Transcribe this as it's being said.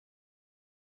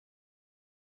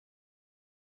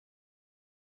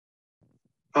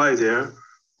Hi there,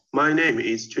 my name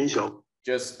is Junxiao.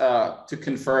 Just to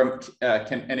confirm,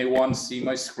 can anyone see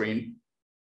my screen?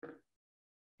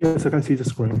 Yes, I can see the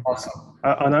screen. Awesome.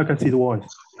 And I can see the voice.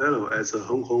 Fellow at the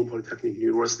Hong Kong Polytechnic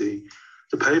University.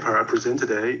 The paper I present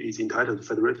today is entitled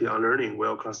Federated Unlearning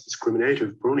while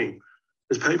Class-Discriminative Pruning.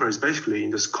 This paper is basically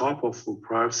in the scope of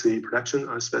privacy protection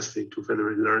and specific to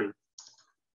federated learning.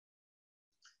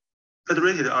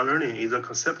 Federated unlearning is a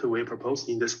concept we propose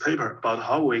in this paper about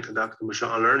how we conduct machine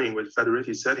unlearning with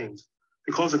federated settings.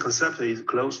 Because the concept is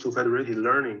close to federated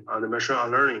learning and machine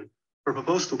unlearning, we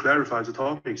propose to clarify the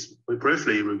topics. We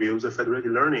briefly review the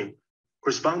federated learning,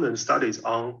 correspondent studies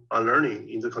on unlearning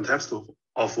in the context of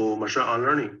machine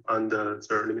unlearning and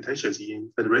their limitations in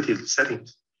federated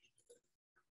settings.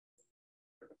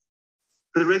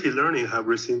 Federated learning have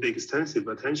received extensive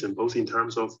attention both in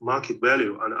terms of market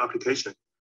value and application.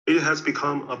 It has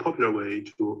become a popular way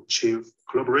to achieve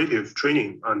collaborative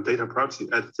training and data privacy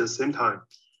at the same time.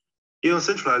 In a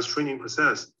centralized training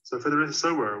process, the federated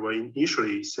server will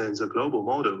initially send the global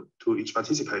model to each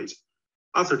participant.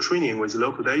 After training with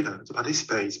local data, the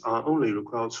participants are only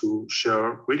required to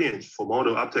share gradients for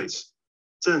model updates.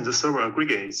 Then the server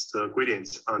aggregates the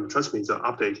gradients and transmits the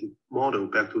updated model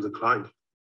back to the client.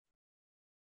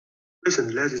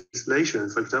 Recent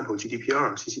legislation, for example,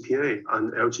 GDPR, CCPA,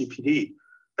 and LGPD,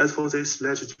 as for this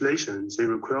legislation, they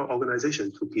require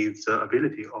organizations to give the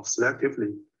ability of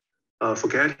selectively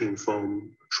forgetting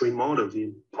from trained models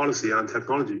in policy and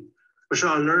technology.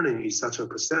 Machine learning is such a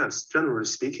process. Generally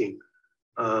speaking,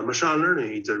 machine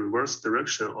learning is the reverse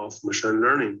direction of machine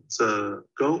learning. The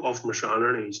goal of machine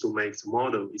learning is to make the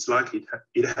model it's like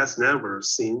it has never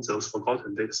seen those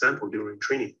forgotten data samples during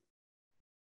training.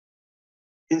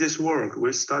 In this work,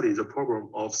 we study the problem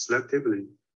of selectively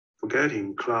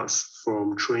forgetting class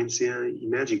from trained CNN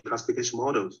image classification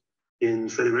models in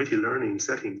federated learning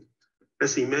setting.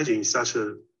 Let's imagine such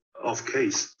a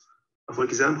case. For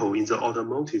example, in the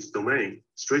automotive domain,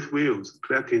 street views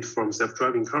collected from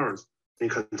self-driving cars may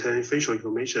contain facial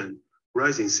information,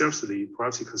 raising seriously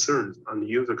privacy concerns and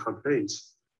user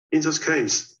complaints. In those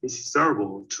cases, it's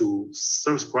desirable to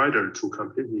service provider to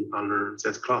completely unlearn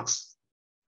that class.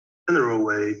 General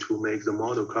way to make the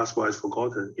model class-wise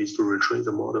forgotten is to retrain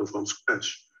the model from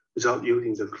scratch without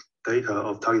using the data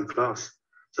of target class.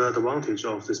 The advantage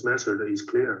of this method is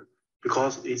clear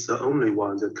because it's the only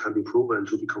one that can be proven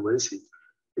to be convincing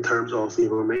in terms of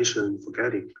information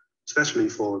forgetting, especially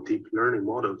for deep learning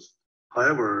models.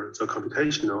 However, the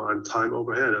computational and time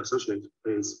overhead associated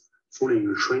with fully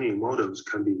retraining models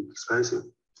can be expensive.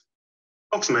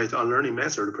 Approximate unlearning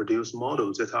method produce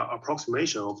models that are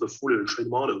approximation of the fully retrained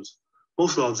models.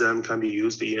 Most of them can be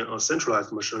used in a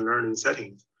centralized machine learning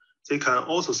setting. They can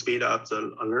also speed up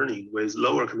the unlearning with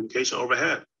lower communication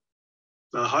overhead.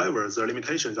 However, the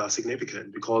limitations are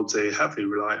significant because they heavily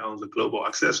rely on the global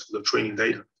access to the training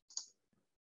data.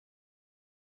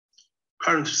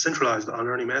 Current centralized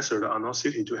unlearning methods are not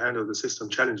suited to handle the system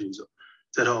challenges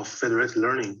that of federated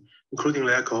learning, including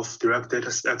lack of direct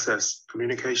data access,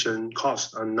 communication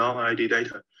cost, and non-ID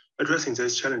data. Addressing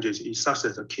these challenges is such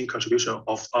as a key contribution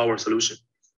of our solution.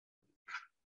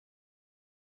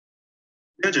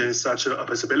 Imagine such a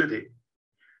possibility.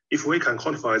 If we can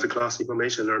quantify the class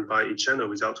information learned by each channel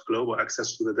without global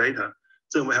access to the data,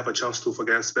 then we have a chance to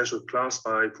forget special class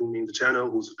by pruning the channel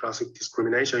whose classic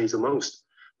discrimination is the most.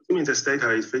 Assuming this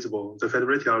data is feasible, the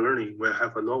federated unlearning will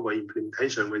have a novel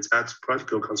implementation with that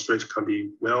practical constraint can be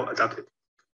well adapted.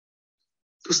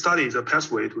 To study the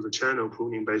pathway to the channel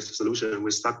pruning-based solution,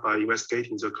 we start by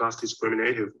investigating the class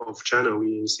discriminative of channel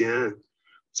in CNN.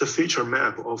 The feature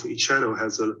map of each channel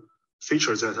has a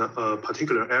feature that a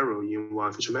particular arrow in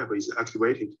one feature map is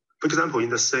activated. For example, in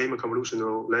the same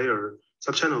convolutional layer,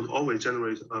 subchannels always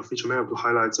generate a feature map to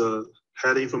highlight the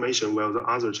head information, while the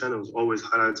other channels always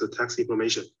highlight the text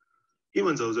information.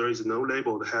 Even though there is no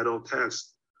labeled head or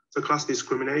text, the class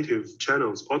discriminative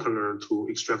channels auto-learn to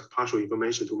extract partial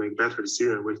information to make better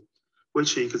decisions,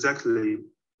 which is exactly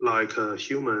like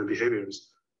human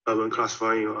behaviors when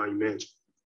classifying an image.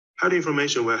 Head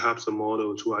information will help the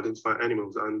model to identify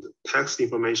animals, and text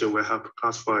information will help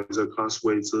classify the class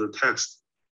with the text.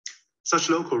 Such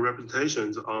local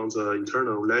representations on the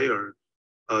internal layer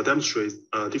demonstrate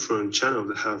different channels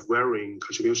that have varying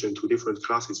contribution to different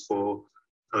classes for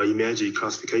image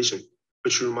classification,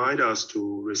 which remind us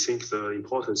to rethink the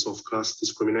importance of class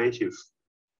discriminative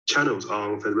channels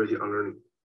on federated unlearning.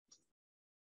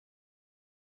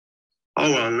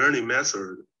 Our unlearning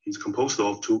method is composed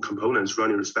of two components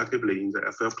running respectively in the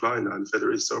FF client and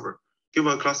federated server.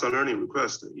 Given a class unlearning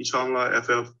request, each online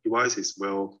FF devices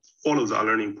will follow the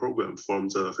unlearning program from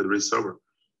the federated server.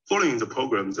 Following the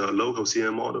program, the local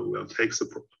CNN model will take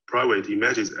the private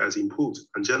images as input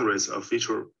and generates a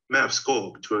feature map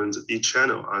score between each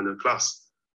channel and the class.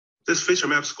 These feature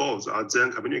map scores are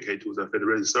then communicated to the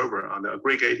federated server and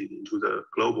aggregated into the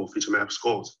global feature map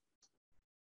scores.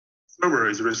 The server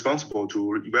is responsible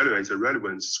to evaluate the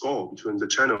relevance score between the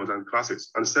channels and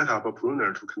classes and set up a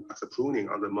pruner to conduct the pruning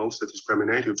on the most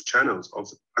discriminative channels of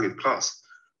the target class.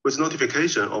 With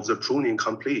notification of the pruning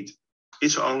complete,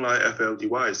 each online FL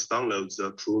device downloads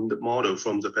the pruned model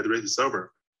from the federated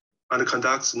server and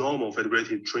conducts normal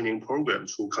federated training program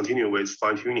to continue with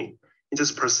fine-tuning. In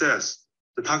this process,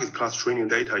 the target class training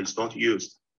data is not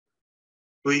used.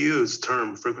 We use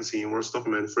term frequency inverse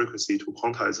document frequency to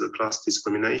quantize the class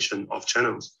discrimination of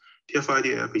channels.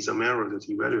 TF-IDF is a mirror that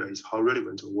evaluates how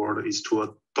relevant a word is to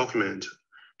a document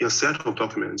in a set of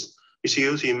documents. It's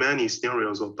used in many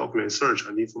scenarios of document search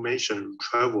and information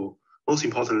retrieval, most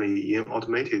importantly in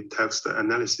automated text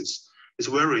analysis. It's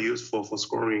very useful for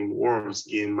scoring words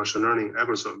in machine learning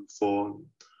algorithm for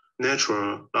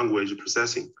natural language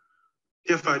processing.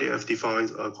 TF-IDF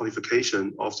defines a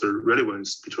quantification of the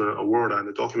relevance between a word and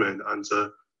a document, and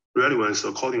the relevance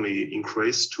accordingly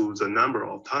increases to the number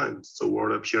of times the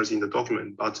word appears in the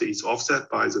document, but is offset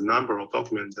by the number of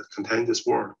documents that contain this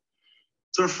word.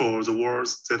 Therefore, the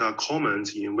words that are common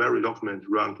in every document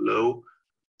rank low,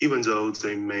 even though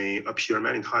they may appear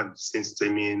many times, since they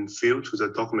mean few to the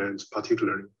document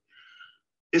particularly.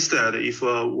 Instead, if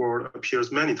a word appears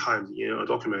many times in a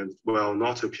document while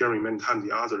not appearing many times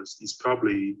in others, it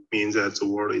probably means that the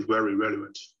word is very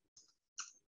relevant.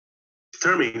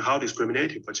 Determining how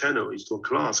discriminative a channel is to a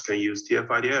class can use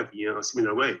TF-IDF in a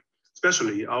similar way.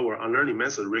 Especially, our unlearning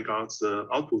method regards the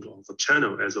output of a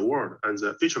channel as a word and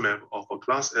the feature map of a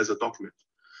class as a document.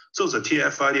 So the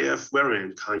TF-IDF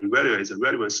variant can evaluate the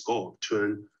relevance score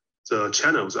between the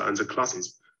channels and the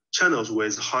classes. Channels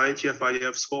with high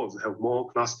TF-IDF scores have more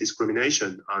class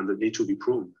discrimination and need to be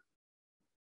pruned.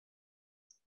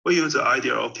 We use the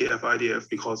idea of TF-IDF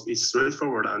because it's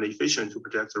straightforward and efficient to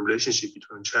predict the relationship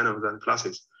between channels and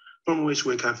classes, from which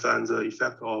we can find the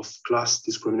effect of class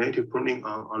discriminative pruning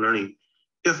on unlearning.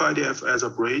 TF-IDF as a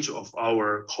bridge of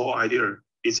our core idea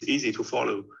is easy to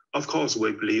follow. Of course,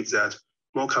 we believe that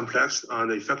more complex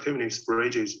and effectiveness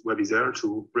bridges will be there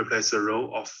to replace the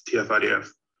role of TF-IDF.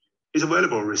 It's a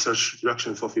valuable research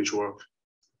direction for future work.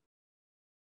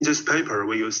 In this paper,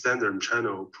 we use standard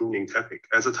channel pruning technique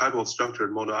as a type of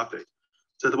structured model update.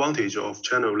 The advantage of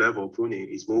channel level pruning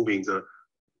is moving the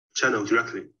channel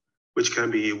directly, which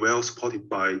can be well supported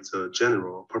by the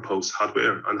general purpose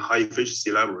hardware and high efficiency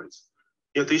libraries.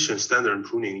 In addition, standard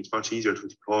pruning is much easier to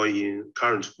deploy in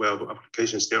current web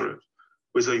application scenarios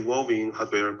with the evolving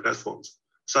hardware platforms.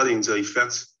 Studying the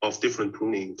effects of different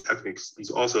pruning techniques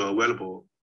is also available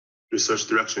research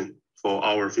direction for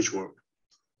our future work.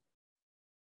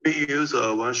 We use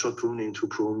a one-shot pruning to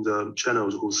prune the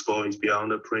channels whose score is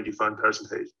beyond a predefined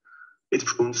percentage. It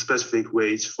prunes specific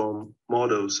weights from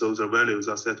models so the values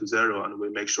are set to 0, and we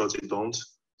make sure they don't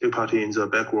take part in the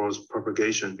backwards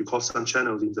propagation. Because some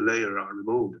channels in the layer are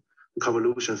removed, the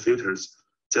convolution filters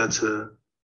that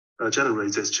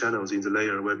generate these channels in the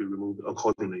layer will be removed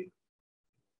accordingly.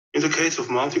 In the case of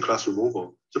multi-class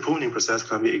removal, the pruning process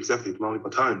can be executed multiple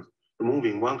times,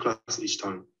 removing one class each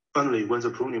time. Finally, when the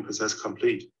pruning process is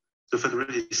complete, the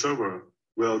federated server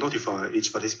will notify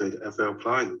each participating FL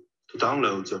client to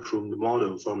download the pruned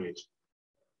model from it.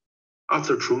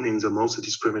 After pruning the most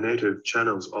discriminative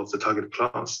channels of the target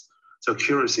class, the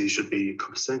accuracy should be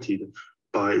compensated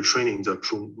by training the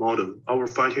pruned model. Our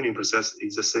fine-tuning process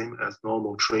is the same as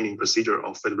normal training procedure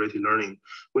of federated learning.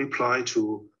 We apply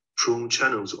to prune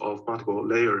channels of multiple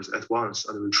layers at once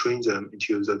and retrain them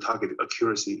until the target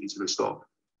accuracy is restored.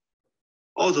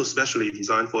 Although specially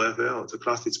designed for FL, the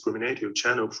class discriminative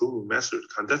channel pruning method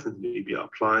can definitely be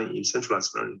applied in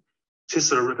centralized learning, since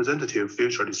the representative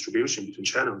feature distribution between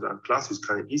channels and classes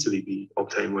can easily be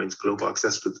obtained with global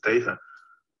access to the data.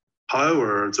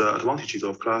 However, the advantages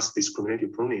of class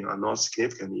discriminative pruning are not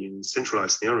significant in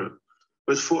centralized scenario.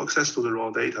 With full access to the raw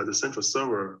data, the central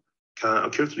server can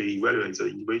accurately evaluate the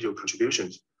individual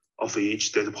contributions of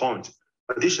each data point.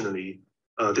 Additionally,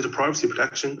 data privacy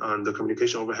protection and the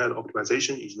communication overhead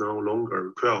optimization is no longer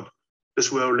required.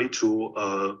 This will lead to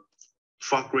a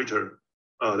far greater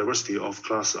diversity of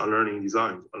class unlearning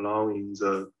design, allowing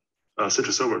the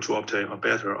central server to obtain a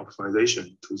better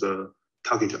optimization to the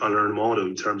target unlearned model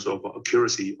in terms of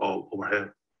accuracy or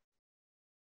overhead.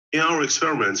 In our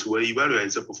experiments, we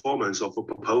evaluate the performance of a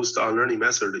proposed unlearning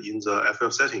method in the FL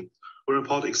setting. We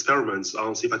report experiments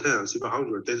on C510 and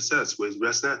C500 datasets with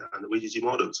ResNet and VGG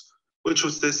models. We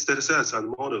choose these datasets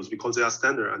and models because they are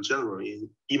standard and general in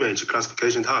image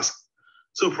classification tasks.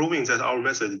 So proving that our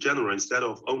method is general instead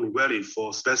of only valid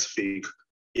for specific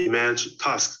image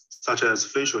tasks, such as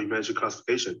facial image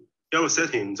classification. In our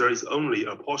setting, there is only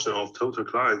a portion of total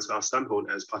clients are sampled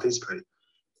as participate.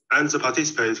 And the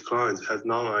participate clients have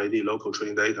non-ID local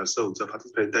training data, so the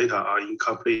participate data are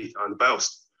incomplete and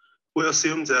biased. We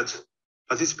assume that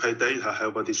participate data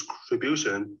have a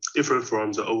distribution different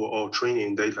from the overall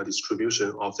training data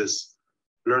distribution of this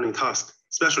learning task.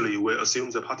 Especially, we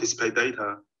assume the participate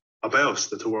data are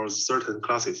biased towards certain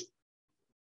classes.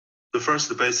 The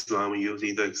first baseline we use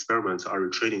in the experiment are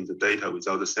retraining the data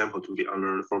without the sample to be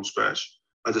unlearned from scratch.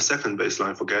 And the second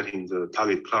baseline for getting the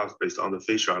target class based on the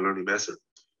feature learning method.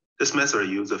 This method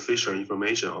uses the feature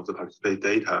information of the participate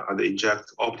data and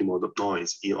inject optimal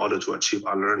noise in order to achieve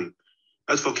unlearning.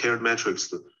 As for cared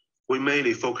metrics, we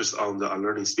mainly focus on the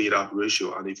unlearning speed up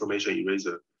ratio and information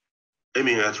eraser,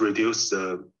 aiming at reduce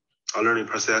the unlearning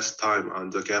process time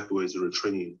and the gap with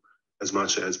retraining as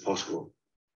much as possible.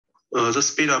 The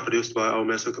speed up produced by our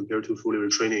method compared to fully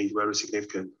retraining is very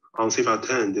significant. On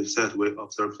CFA10 dataset, we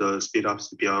observed the speed ups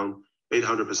beyond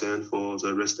 800% for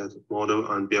the ResNet model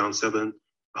and beyond 700%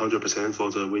 for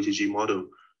the VGG model.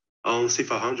 On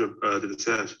CFA100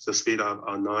 dataset, the speed up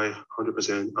are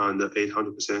 900% and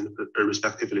 800%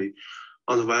 respectively.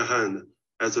 On the one hand,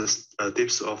 as the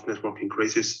depth of network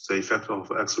increases, the effect of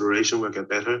acceleration will get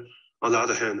better. On the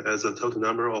other hand, as the total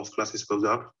number of classes goes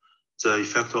up, the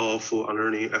effect of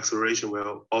unlearning acceleration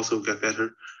will also get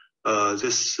better.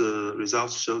 This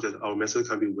results show that our method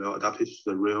can be well adapted to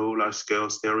the real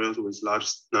large-scale scenarios with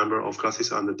large number of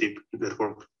classes and the deep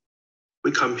network.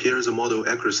 We compare the model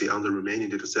accuracy on the remaining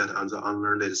dataset and the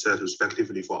unlearned dataset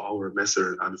respectively for our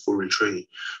method and full retraining,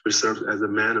 which serves as a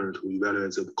manner to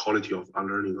evaluate the quality of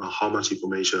unlearning and how much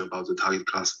information about the target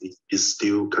class is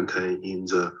still contained in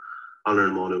the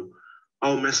unlearned model.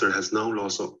 Our method has no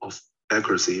loss of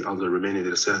accuracy on the remaining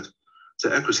dataset.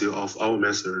 The accuracy of our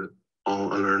method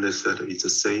on unlearned dataset is the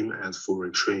same as full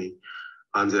retraining,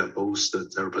 and they are both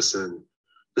 0%.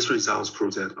 This results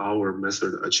prove that our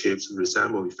method achieves the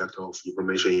resemble effect of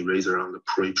information eraser on the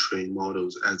pre-trained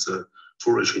models as the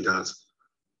full retrain does,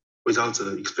 without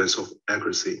the expense of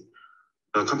accuracy.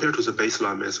 Compared to the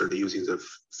baseline method using the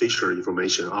feature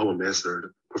information, our method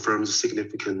performs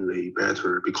significantly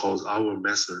better because our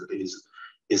method is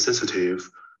insensitive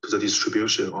to the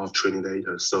distribution of training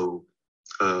data, so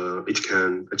it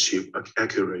can achieve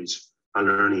accurate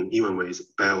unlearning even with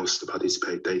biased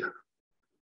participate data.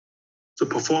 The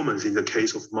performance in the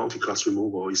case of multi-class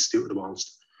removal is still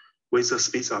advanced, with the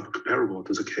speeds up comparable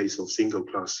to the case of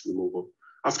single-class removal.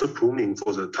 After pruning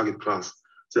for the target class,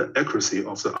 the accuracy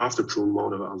of the after-prune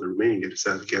model on the remaining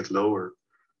dataset gets lower,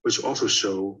 which also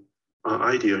show an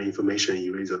ideal information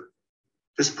eraser.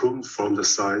 This proves from the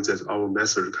side that our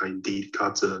method can indeed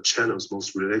cut the channels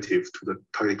most relative to the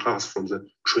target class from the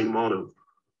trained model.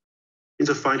 In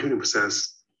the fine-tuning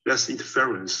process, less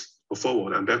interference or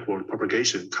forward and backward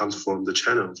propagation comes from the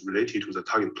channels related to the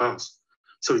target class,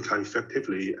 so it can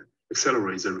effectively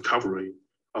accelerate the recovery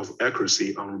of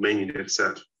accuracy on remaining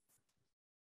dataset.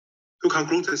 To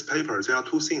conclude this paper, there are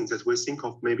two things that we think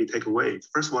of maybe take away. The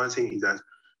first one thing is that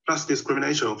class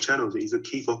discrimination of channels is a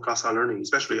key for class unlearning,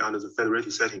 especially under the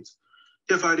federated settings.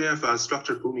 TF-IDF and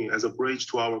structured pruning as a bridge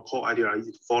to our core idea are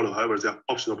easy to follow, however, they are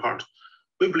optional part.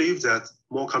 We believe that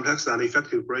more complex and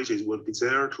effective bridges would be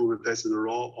there to replace the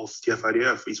role of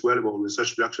TF-IDF, its valuable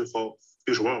research direction for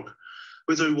future work.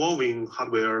 With the evolving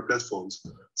hardware platforms,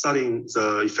 studying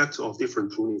the effects of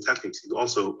different pruning techniques is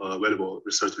also a valuable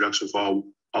research direction for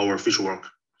our future work.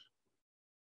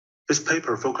 This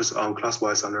paper focuses on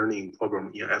class-wise unlearning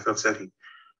problem in FF setting,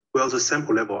 while the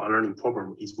sample-level unlearning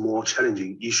problem is more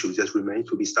challenging issue that remains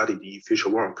to be studied in future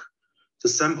work. The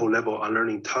sample-level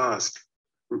unlearning task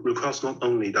requires not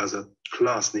only does a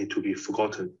class need to be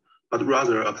forgotten, but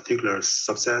rather a particular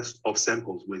subset of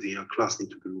samples within a class need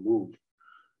to be removed,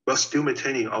 while still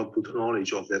maintaining output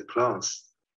knowledge of that class.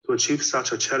 To achieve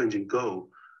such a challenging goal,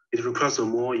 it requires a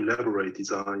more elaborate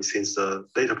design since the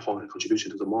data point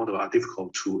contribution to the model are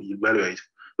difficult to evaluate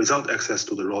without access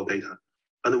to the raw data.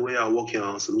 And we are working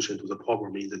on a solution to the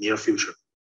problem in the near future.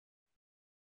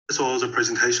 That's all the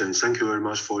presentation. Thank you very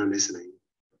much for your listening.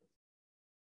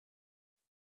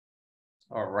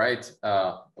 All right,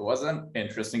 it was an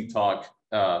interesting talk.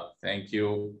 Thank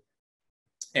you.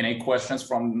 Any questions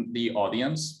from the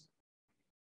audience?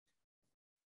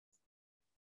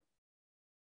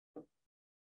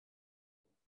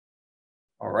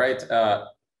 All right,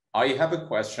 I have a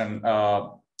question.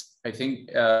 I think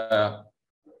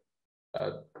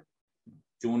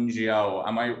Junxiao,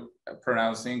 am I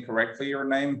pronouncing correctly your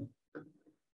name?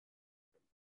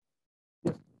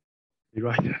 You're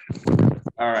right.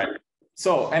 All right.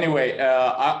 So anyway,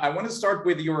 I want to start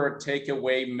with your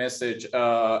takeaway message,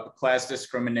 class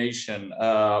discrimination,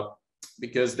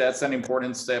 because that's an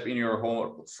important step in your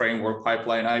whole framework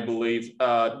pipeline, I believe.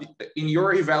 In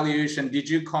your evaluation, did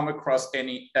you come across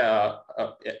any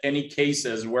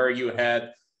cases where you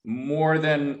had more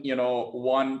than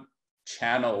one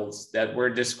channels that were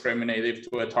discriminative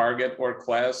to a target or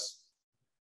class?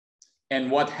 And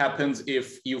what happens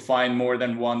if you find more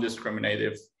than one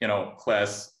discriminative,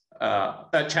 class,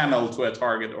 a channel to a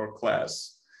target or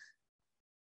class?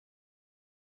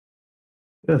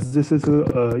 Yes, this is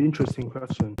an interesting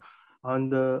question.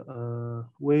 And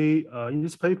we in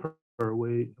this paper,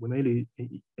 we mainly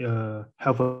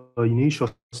have an initial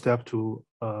step to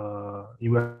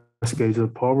investigate the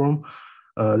problem.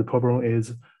 The problem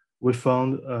is we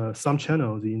found some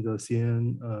channels in the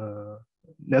CNN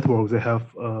network that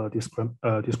have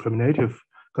discriminative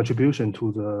contribution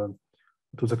to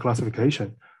the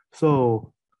classification.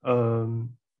 So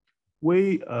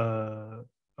we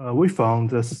found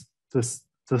this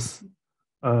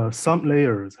some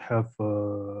layers have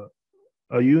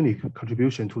a unique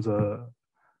contribution to the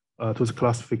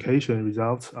classification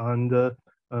results, and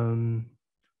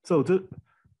so the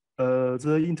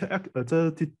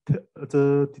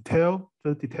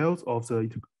details of the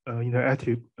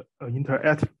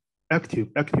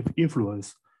active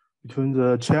influence between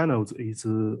the channels is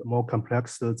more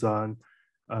complex than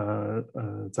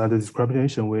the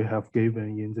discrimination we have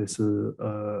given in this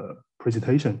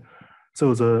presentation.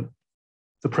 So the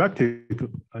practical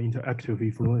interactive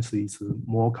influence is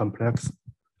more complex.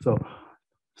 So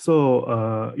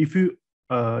if you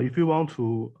want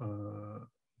to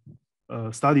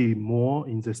study more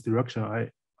in this direction,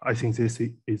 I think this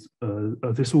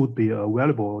would be a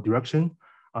valuable direction.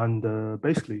 And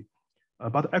basically,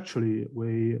 but actually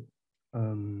we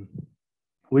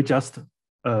just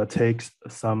take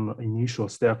some initial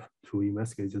step to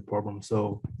investigate the problem.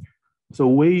 So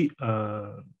we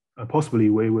possibly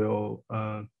we will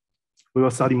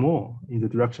study more in the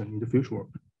direction in the future.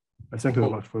 Thank you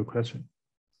very much for your question.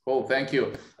 Cool, thank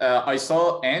you. I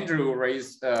saw Andrew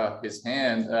raise his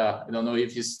hand. I don't know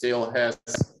if he still has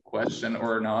a question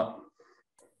or not.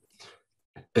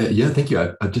 Yeah, thank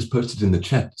you. I've just posted in the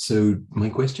chat. So my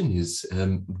question is,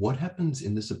 what happens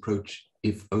in this approach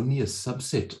if only a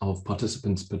subset of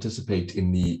participants participate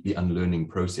in the unlearning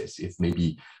process, if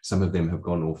maybe some of them have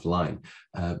gone offline?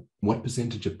 What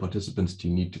percentage of participants do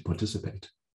you need to participate?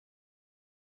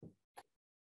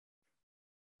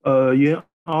 In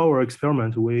our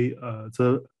experiment, we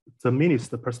the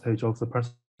minimum percentage of the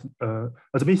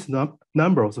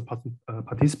number of the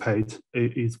participants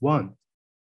is 1.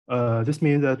 This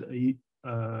means that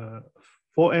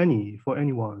for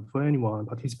anyone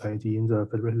participating in the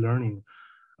federated learning,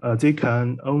 they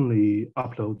can only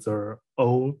upload their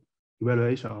own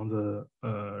evaluation on the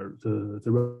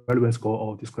relevance score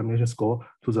or discrimination score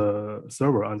to the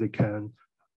server, and they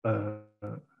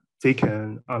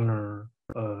can unlearn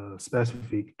a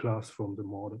specific class from the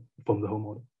model, from the whole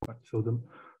model. Right? So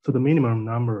the minimum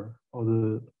number of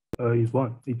the is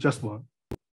 1. It's just 1.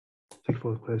 Thank you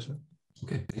for the question.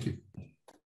 Okay, thank you.